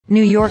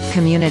New York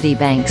Community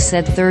Bank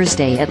said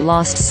Thursday it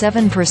lost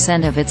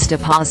 7% of its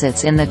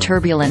deposits in the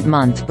turbulent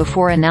month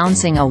before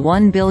announcing a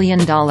 $1 billion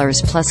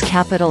plus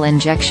capital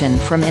injection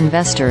from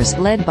investors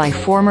led by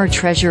former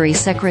Treasury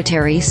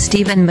Secretary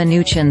Steven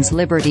Mnuchin's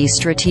Liberty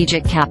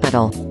Strategic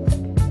Capital.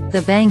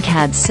 The bank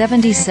had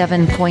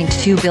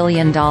 $77.2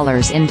 billion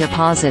in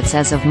deposits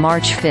as of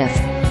March 5,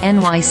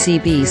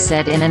 NYCB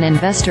said in an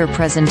investor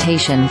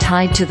presentation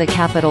tied to the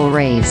capital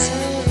raise.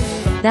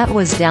 That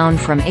was down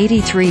from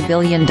 $83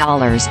 billion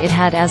it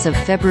had as of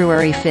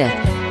February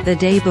 5, the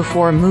day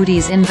before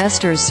Moody's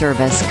Investors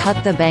Service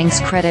cut the bank's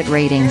credit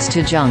ratings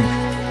to junk.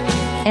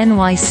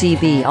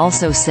 NYCB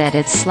also said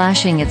it's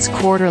slashing its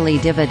quarterly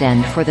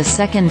dividend for the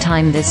second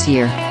time this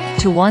year,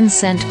 to 1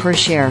 cent per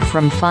share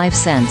from 5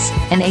 cents,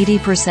 an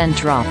 80%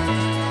 drop.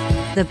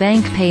 The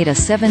bank paid a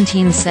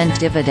 17-cent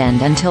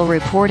dividend until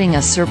reporting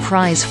a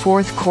surprise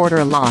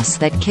fourth-quarter loss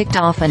that kicked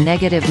off a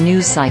negative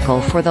news cycle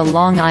for the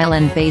Long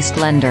Island-based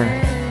lender.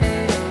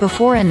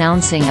 Before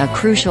announcing a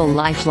crucial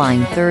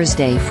lifeline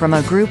Thursday from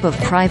a group of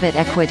private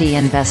equity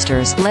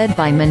investors led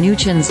by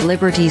Mnuchin's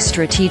Liberty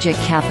Strategic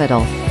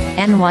Capital,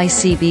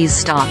 NYCB's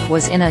stock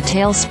was in a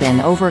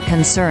tailspin over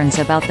concerns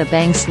about the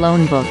bank's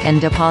loan book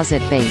and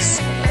deposit base.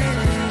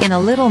 In a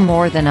little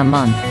more than a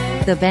month,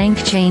 the bank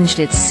changed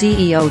its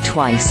CEO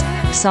twice,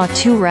 saw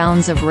 2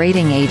 rounds of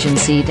rating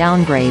agency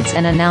downgrades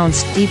and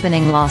announced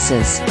deepening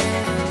losses.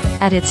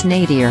 At its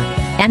nadir,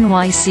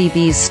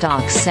 NYCB's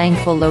stock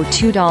sank below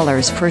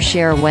 $2 per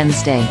share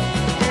Wednesday.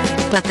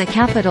 But the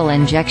capital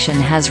injection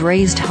has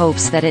raised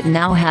hopes that it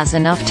now has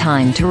enough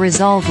time to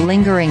resolve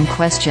lingering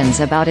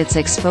questions about its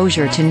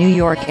exposure to New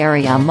York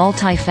area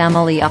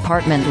multifamily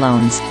apartment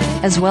loans,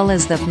 as well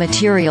as the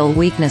material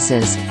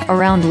weaknesses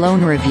around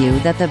loan review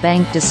that the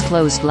bank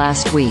disclosed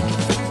last week.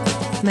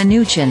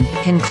 Mnuchin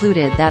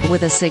concluded that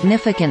with a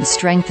significant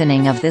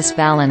strengthening of this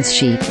balance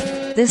sheet,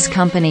 this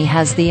company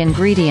has the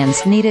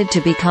ingredients needed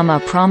to become a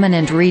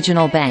prominent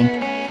regional bank,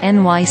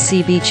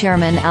 NYCB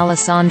Chairman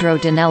Alessandro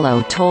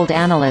DiNello told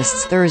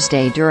analysts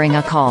Thursday during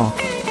a call.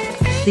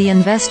 The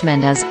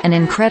investment is an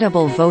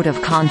incredible vote of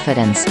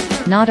confidence,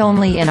 not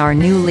only in our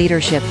new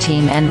leadership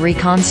team and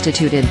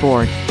reconstituted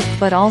board,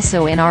 but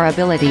also in our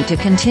ability to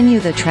continue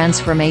the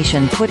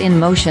transformation put in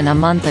motion a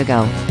month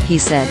ago, he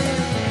said.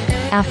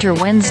 After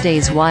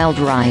Wednesday's wild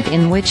ride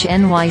in which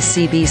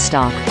NYCB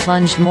stock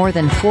plunged more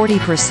than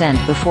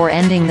 40% before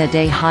ending the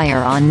day higher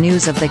on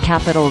news of the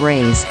capital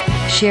raise,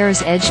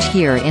 shares edged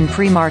here in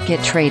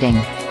pre-market trading.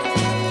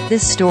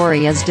 This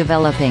story is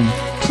developing.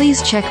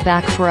 Please check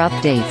back for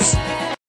updates.